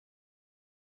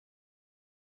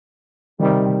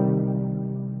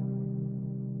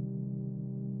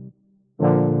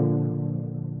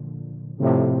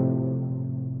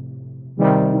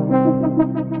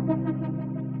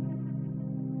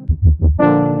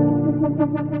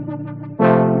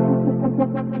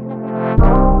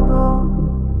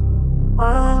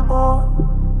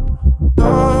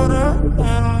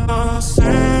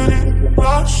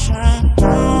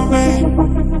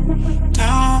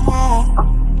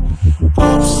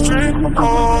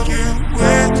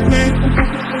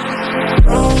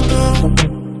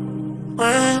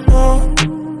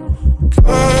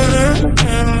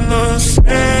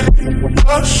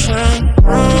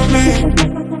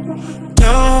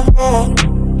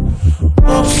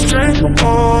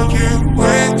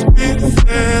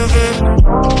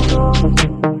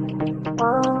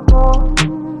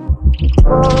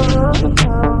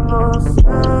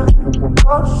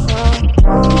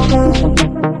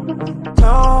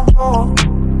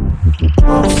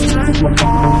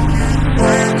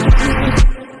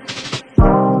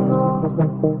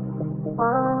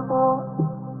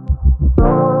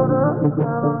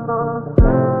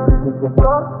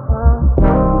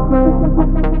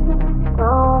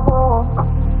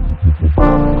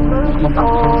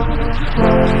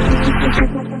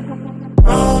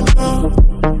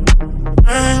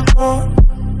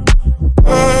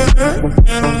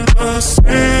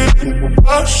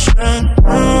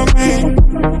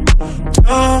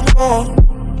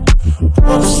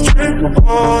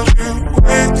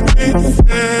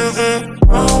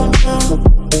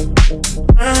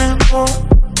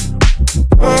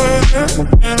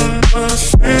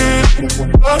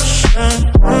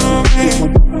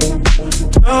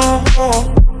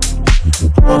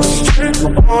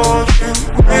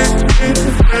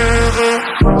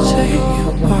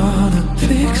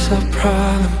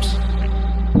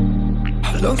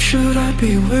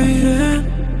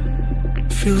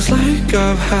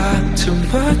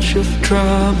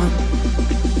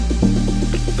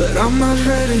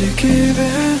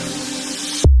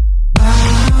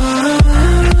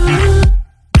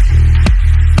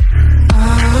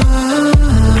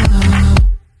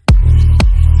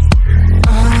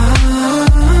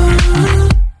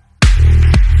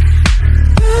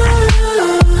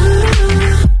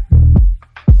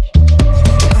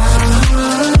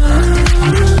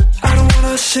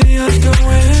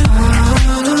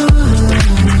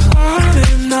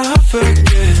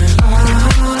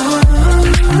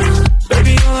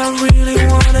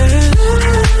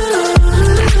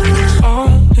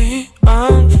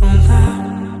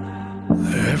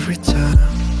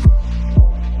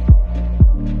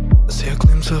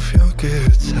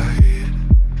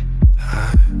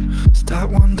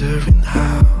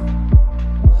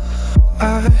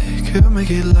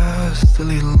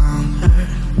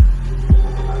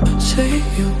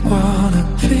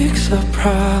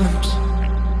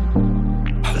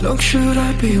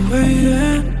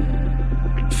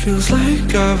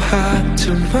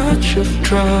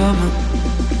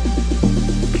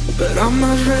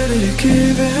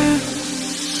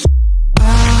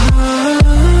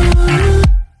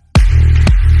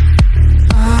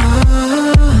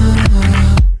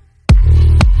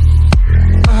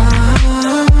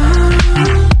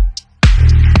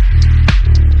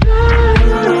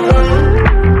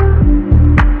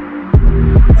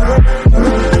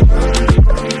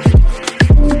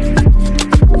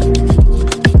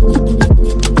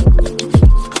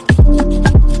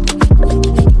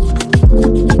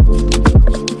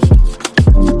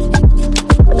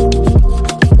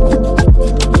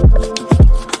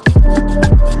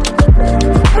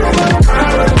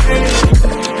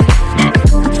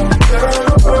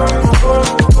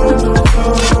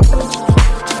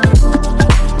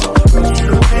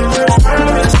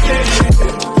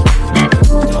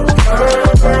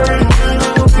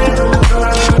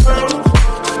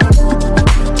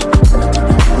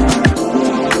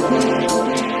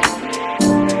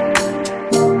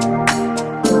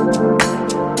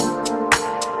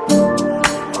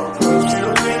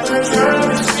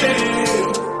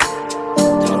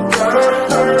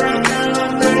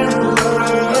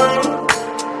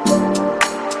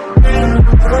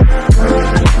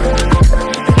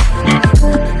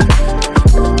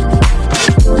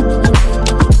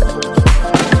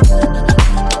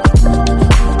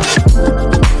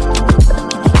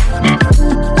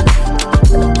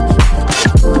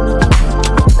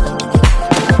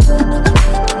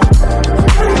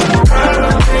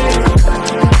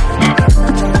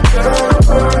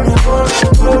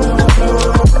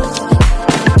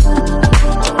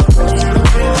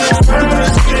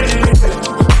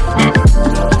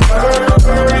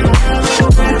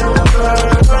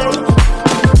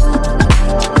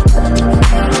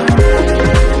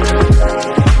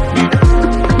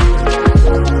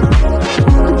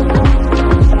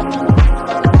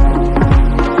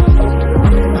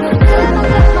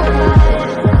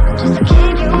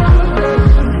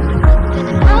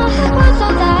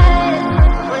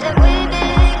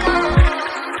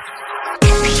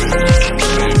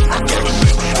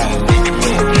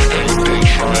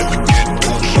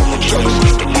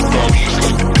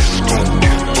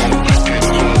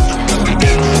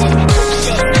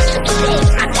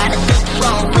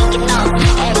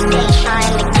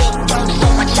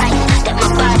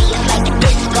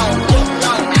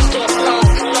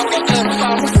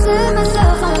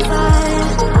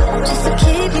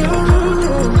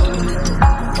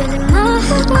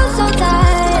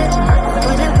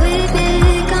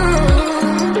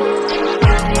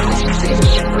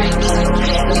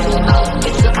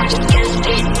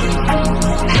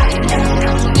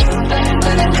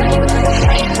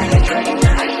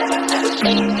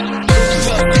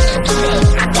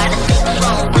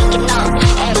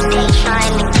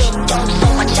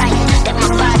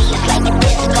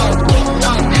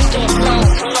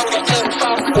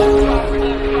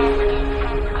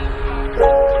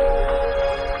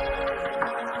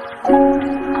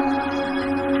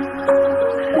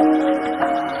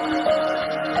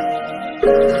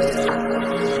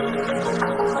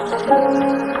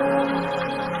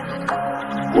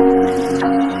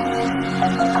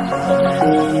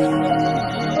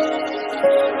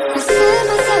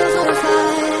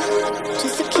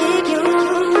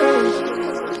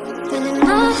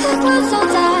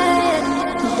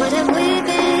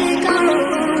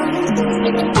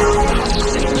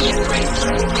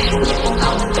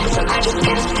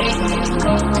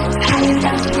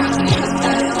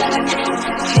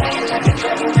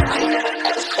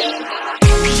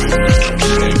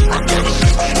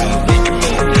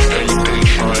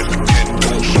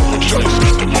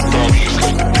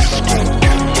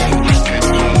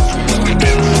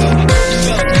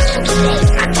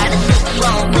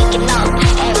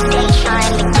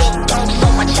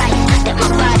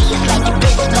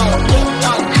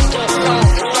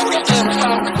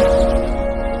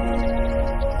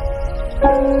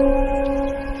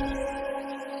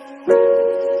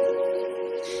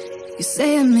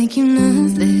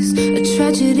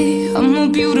tragedy, I'm a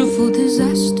beautiful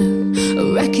disaster.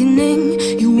 A reckoning,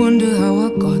 you wonder how I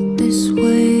got this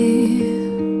way.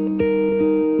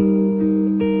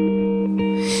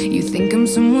 You think I'm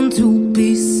someone to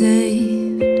be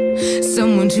saved,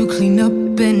 someone to clean up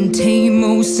and tame.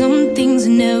 Oh, some things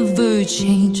never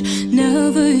change,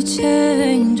 never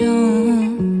change.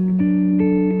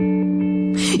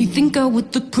 You think I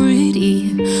would look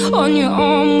pretty on your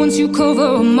arm once you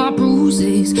cover up my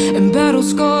bruises and battle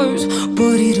scars,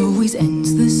 but it always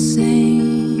ends the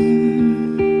same.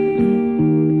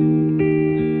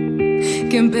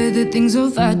 Can't bear the things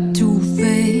I've had to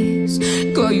face,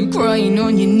 got you crying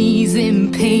on your knees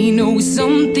in pain. Oh,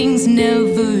 some things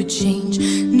never change,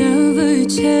 never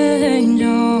change.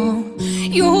 Oh,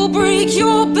 you'll break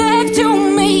your back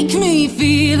to make me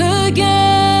feel again.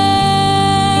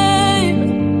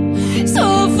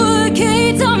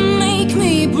 Suffocate to make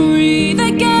me breathe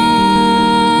again.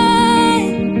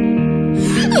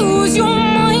 Lose your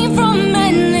mind from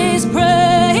endless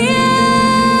praying.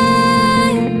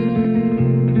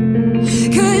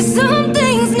 'Cause some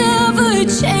things never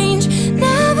change,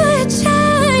 never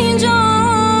change.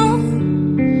 Oh,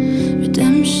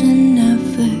 redemption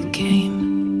never came.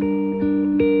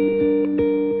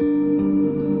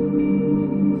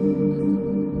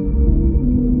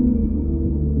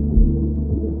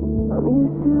 I'm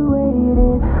used to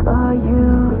waiting. Are you?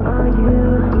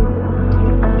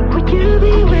 Would you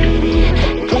be waiting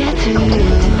there too?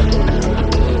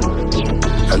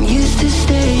 I'm used to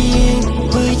staying.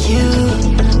 Would you?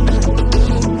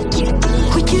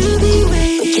 Would you be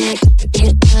waiting?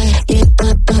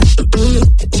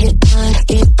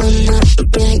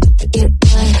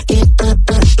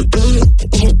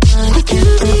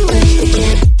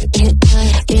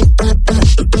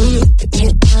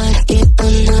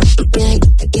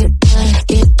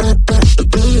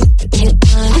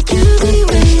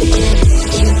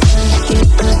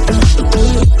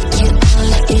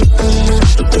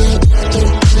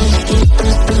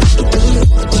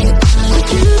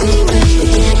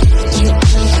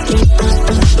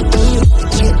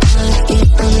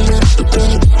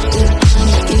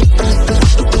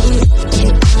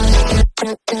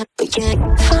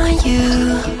 Find you.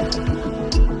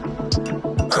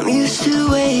 I'm used to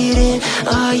waiting.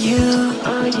 Are you?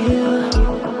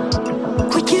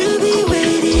 Would you be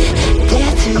waiting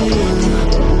there too?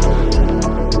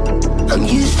 I'm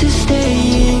used to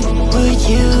staying. Would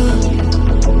you?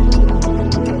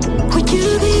 Would you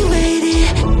be waiting?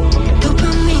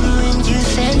 Dopamine when you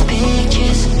send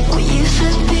pictures. When you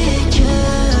send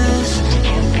pictures.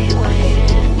 Can't be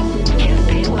waiting.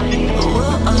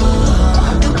 Oh,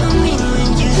 dopamine when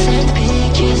you send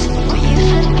pictures. When you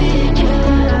send pictures.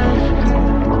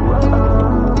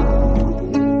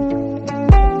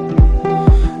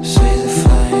 See the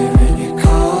fire in your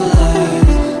cold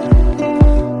eyes,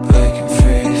 breaking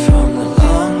free from the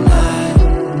long night.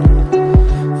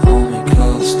 Hold me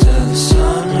close till the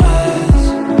sunrise.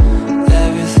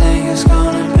 Everything is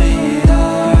gonna be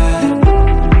alright.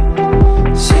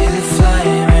 See the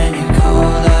flame in your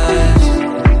cold eyes,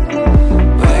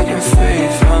 breaking free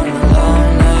from the long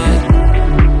night.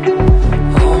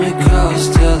 Hold me close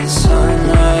till the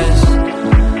sunrise.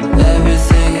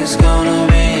 Everything is gonna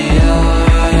be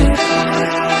alright.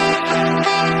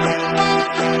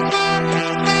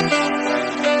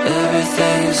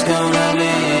 Everything is gonna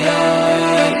be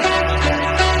alright.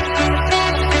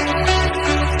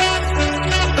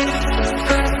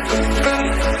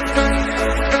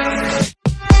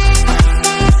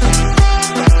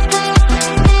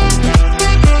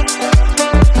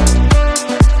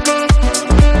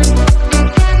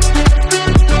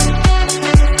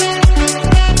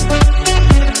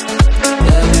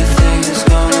 Everything is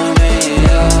gonna be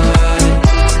alright.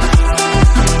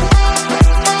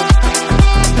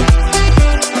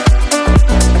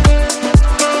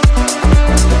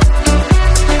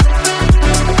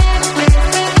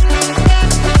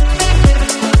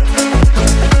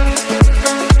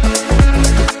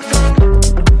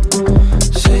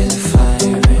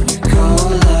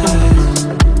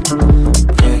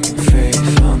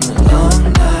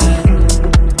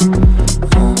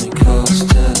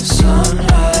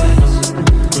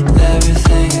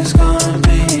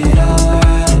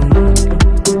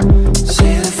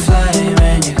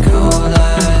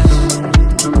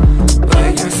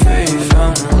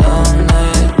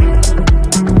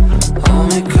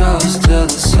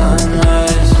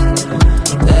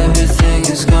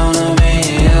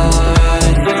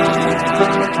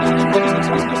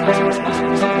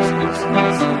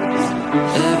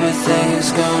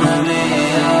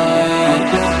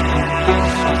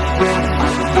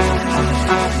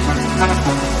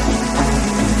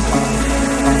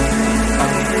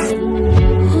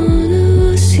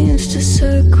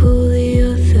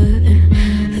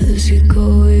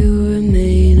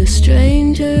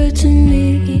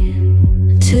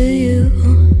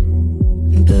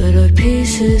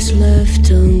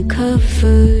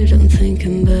 uncovered. I'm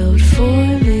thinking about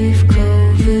four-leaf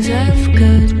clovers. I've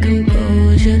got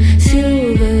composure,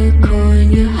 silver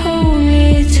coin. You hold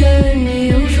me, turn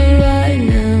me over. I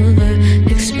never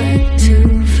expect to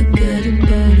forget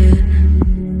about it.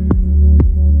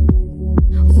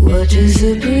 Watch as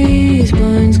the breeze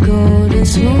burns golden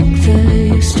smoke that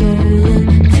you've stolen.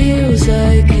 Feels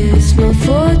like it's my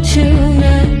fortune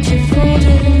that you're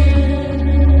folding.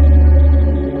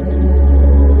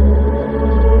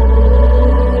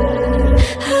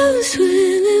 I'm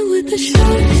swimming with the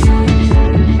sharks.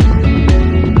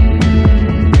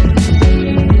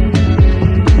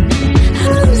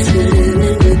 I'm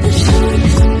swimming with the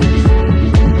sharks.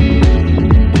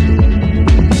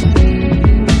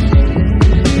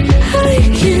 I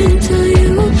can't tell you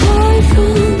apart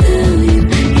from them. You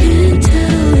can't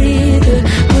tell either.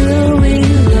 Will we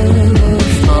love or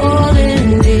falling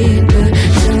deeper?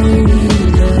 Tell me,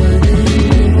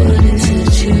 darling, what is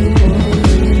it you want?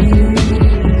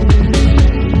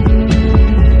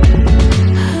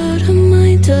 How the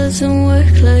mind doesn't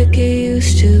work like it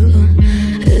used to.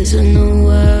 Isn't know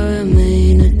why I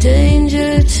remain a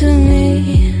danger to me,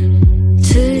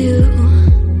 to you.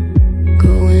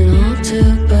 Going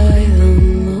altered by the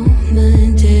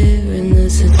moment, dear, in the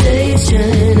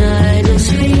sedation. Idle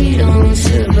sweet on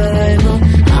survival.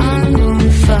 I'm on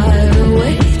fire,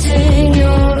 awaiting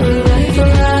your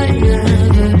arrival. I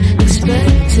never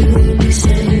expect to be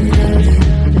saved out of.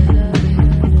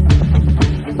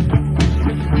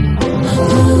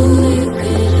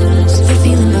 The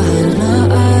feeling behind my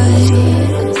eyes.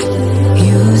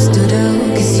 You stood out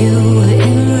 'cause you were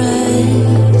in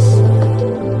rays.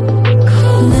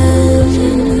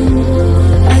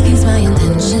 Against my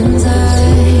intentions, I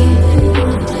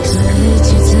let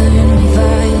you turn me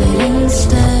violent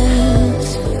instead.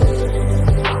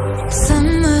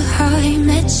 Summer high,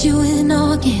 met you in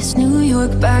August. New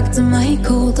York, back to my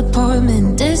cold apartment.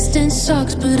 Distance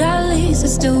sucks, but at least I'm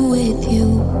still with you.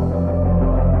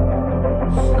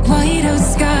 Whiteout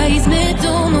skies,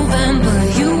 middle November.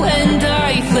 You and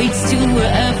I, flights to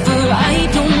wherever. I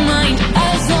don't mind,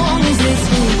 as long as it's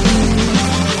with you.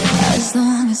 As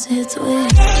long as it's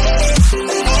with you.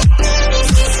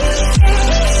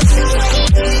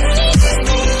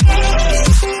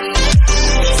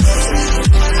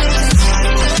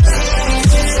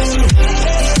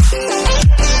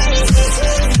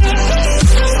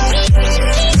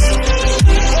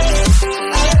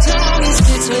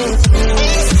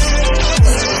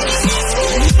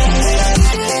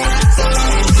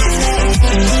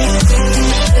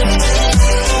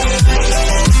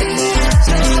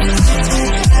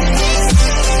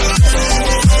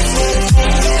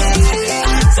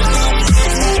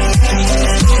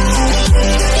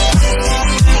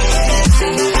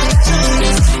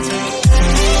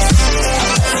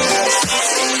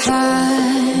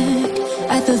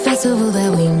 At the festival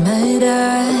that we met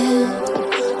at,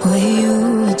 where you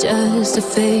were just a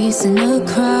face in a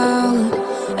crowd.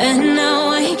 And now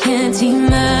I can't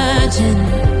imagine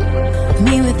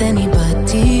me with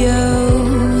anybody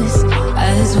else.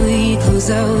 As we close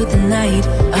out the night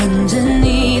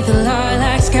underneath the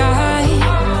lilac sky.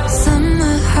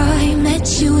 Summer high, met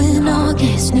you in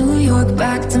August. New York,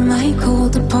 back to my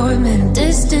cold apartment.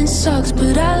 Distance sucks,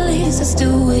 but at least I'm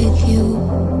still with you.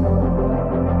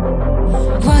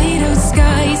 Whiteout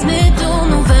skies, middle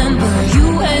November. You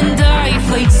and I,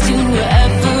 flights to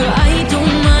wherever. I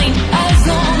don't mind, as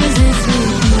long as it's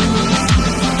with you.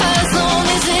 As long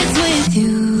as it's with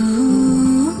you.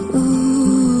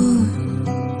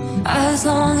 As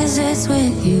long as it's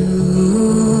with you.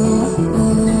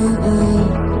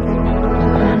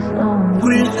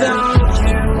 Without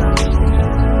you,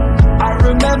 I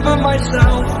remember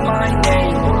myself, my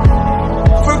name.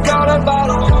 Forgot about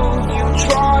all you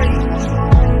tried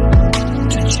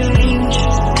to change.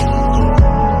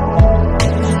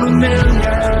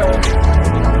 Familiar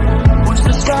was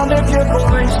the sound of your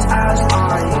voice as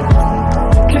I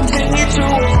continue to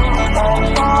walk on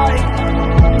by.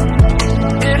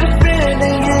 It has been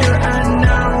a year and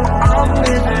now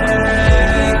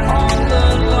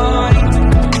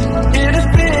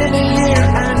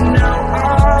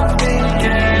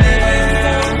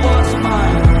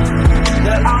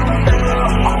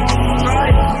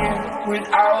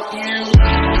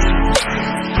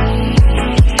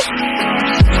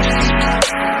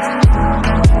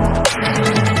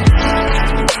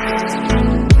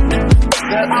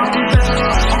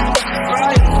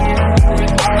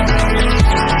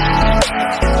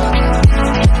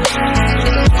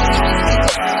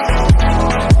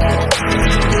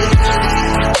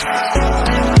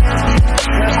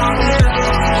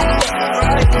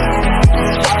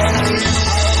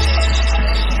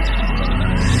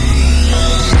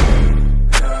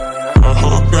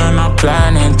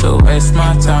to waste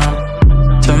my time.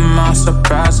 To my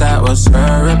surprise, that was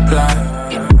her reply.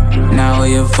 Now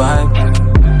we a vibe.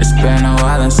 It's been a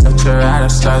while and such a ride, the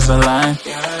stars align.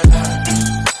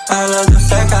 I love the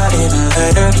fact I didn't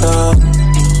let her go.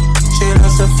 She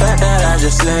loves the fact that I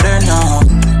just let her know.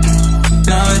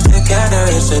 Now we're together,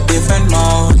 it's a different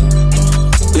mode.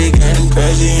 We getting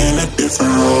crazy in a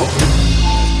different role.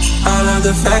 I love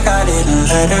the fact I didn't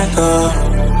let her go.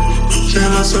 She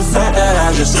loves the fact that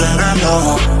I just let her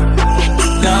know.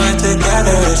 Now we're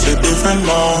together, it's a different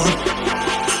mode.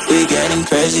 We getting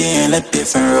crazy in a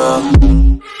different role.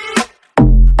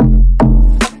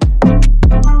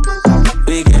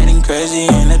 We getting crazy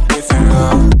in a different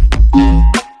role.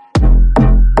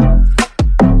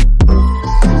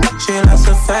 She loves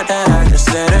the fact that I just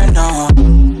let her know.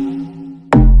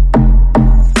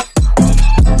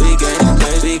 We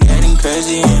getting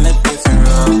crazy in a different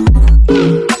role.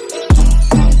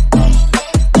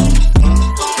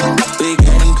 We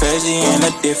getting crazy in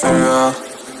a different role.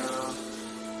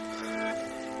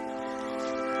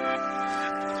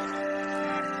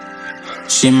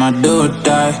 She my do or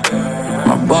die,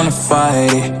 my bona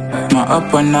fide. My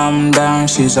up when I'm down,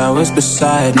 she's always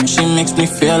beside me. She makes me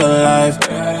feel alive,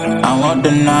 I won't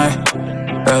deny.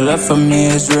 Her love for me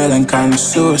is real and kinda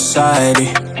suicide-y.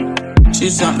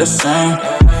 She's not the same,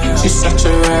 she's such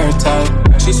a rare type.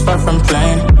 She's far from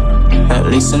plain, at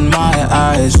least in my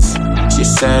eyes. She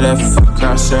said if I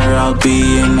cross her, I'll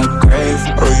be in the grave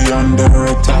or under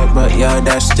her type, but yeah,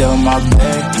 that's still my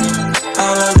babe. I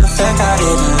love the fact I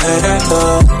didn't let her go.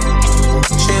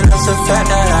 She loves the fact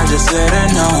that I just let her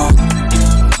know.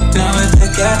 Now we're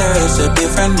together, it's a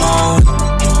different mode.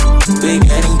 We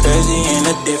getting crazy in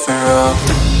a different role.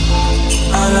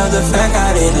 I love the fact I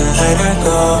didn't let her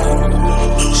go.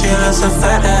 She loves the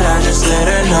fact that I just let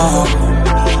her know.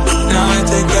 Now we're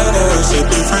together, it's a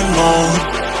different mode.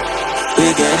 We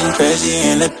getting crazy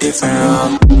in a different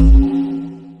role.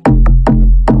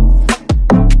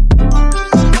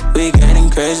 We getting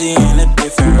crazy in a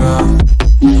different role.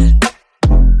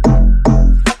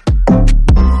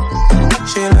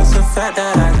 She loves the fact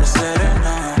that I just let her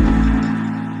know.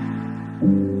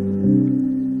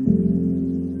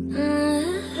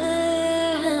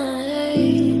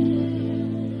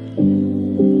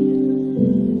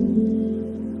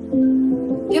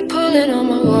 You're pulling on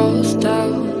my walls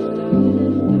down.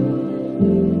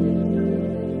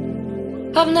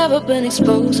 I've never been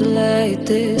exposed like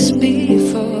this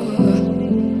before.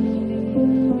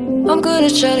 I'm good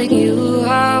at shutting you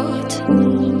out.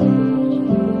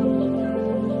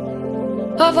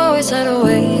 I've always had a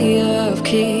way of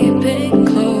keeping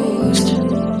closed.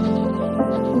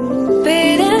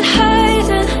 Beating,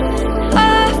 hiding,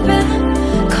 I've been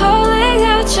calling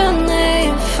out your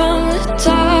name from the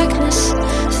darkness,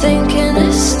 thinking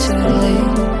it's too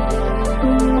late.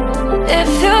 If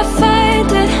you're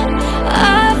finding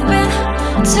I've been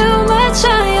too much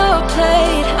on your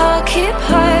plate, I'll keep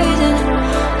hiding,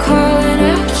 calling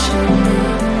out your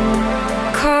name,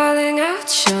 calling out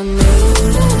your name.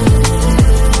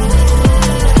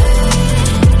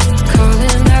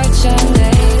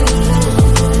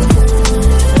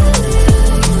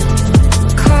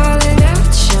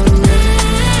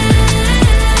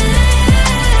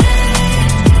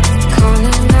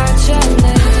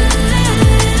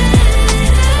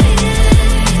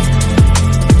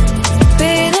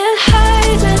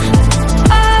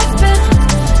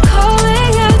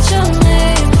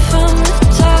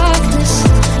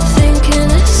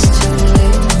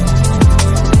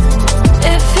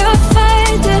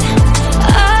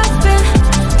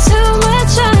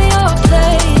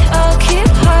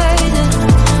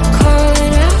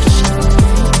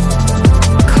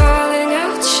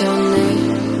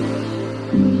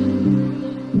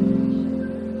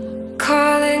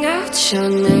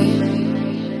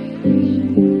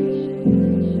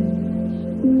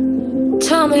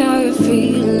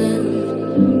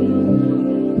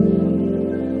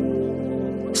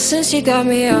 Since you got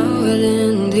me out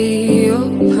in the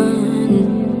open,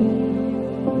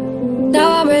 now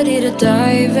I'm ready to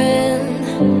dive in.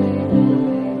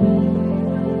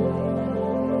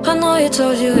 I know you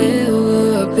told you it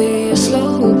would be a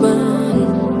slow burn.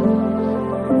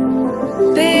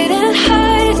 Beating,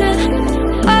 hiding,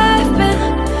 I've been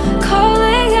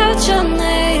calling out your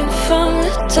name from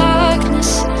the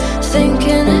darkness,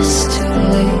 thinking it's too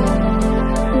late.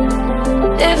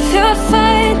 If you're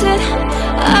finding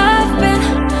I've been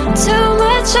too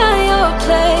much on your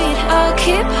plate, I'll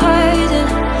keep hiding,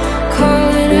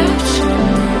 calling out your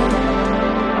name.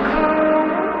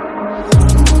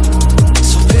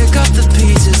 So pick up the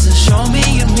pieces and show me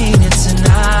you mean it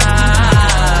tonight.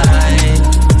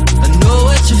 I know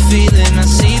what you're feeling, I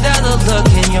see that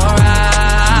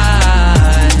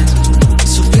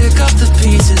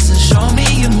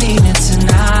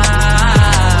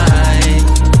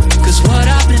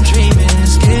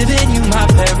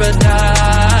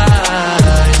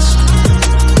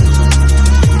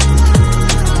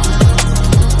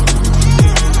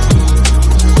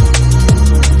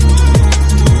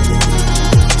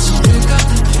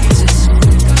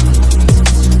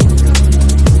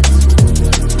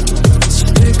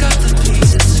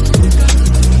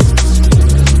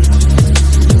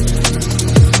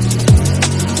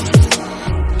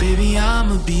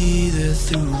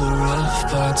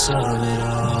it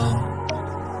all.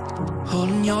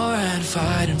 Holding your hand,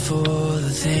 fighting for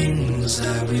the things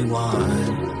that we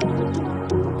want.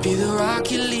 Be the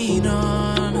rock you lean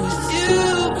on, with you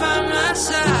by my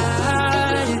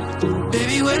side.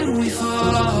 Baby, when we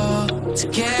fall,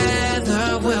 together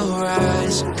we'll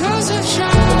rise. 'Cause if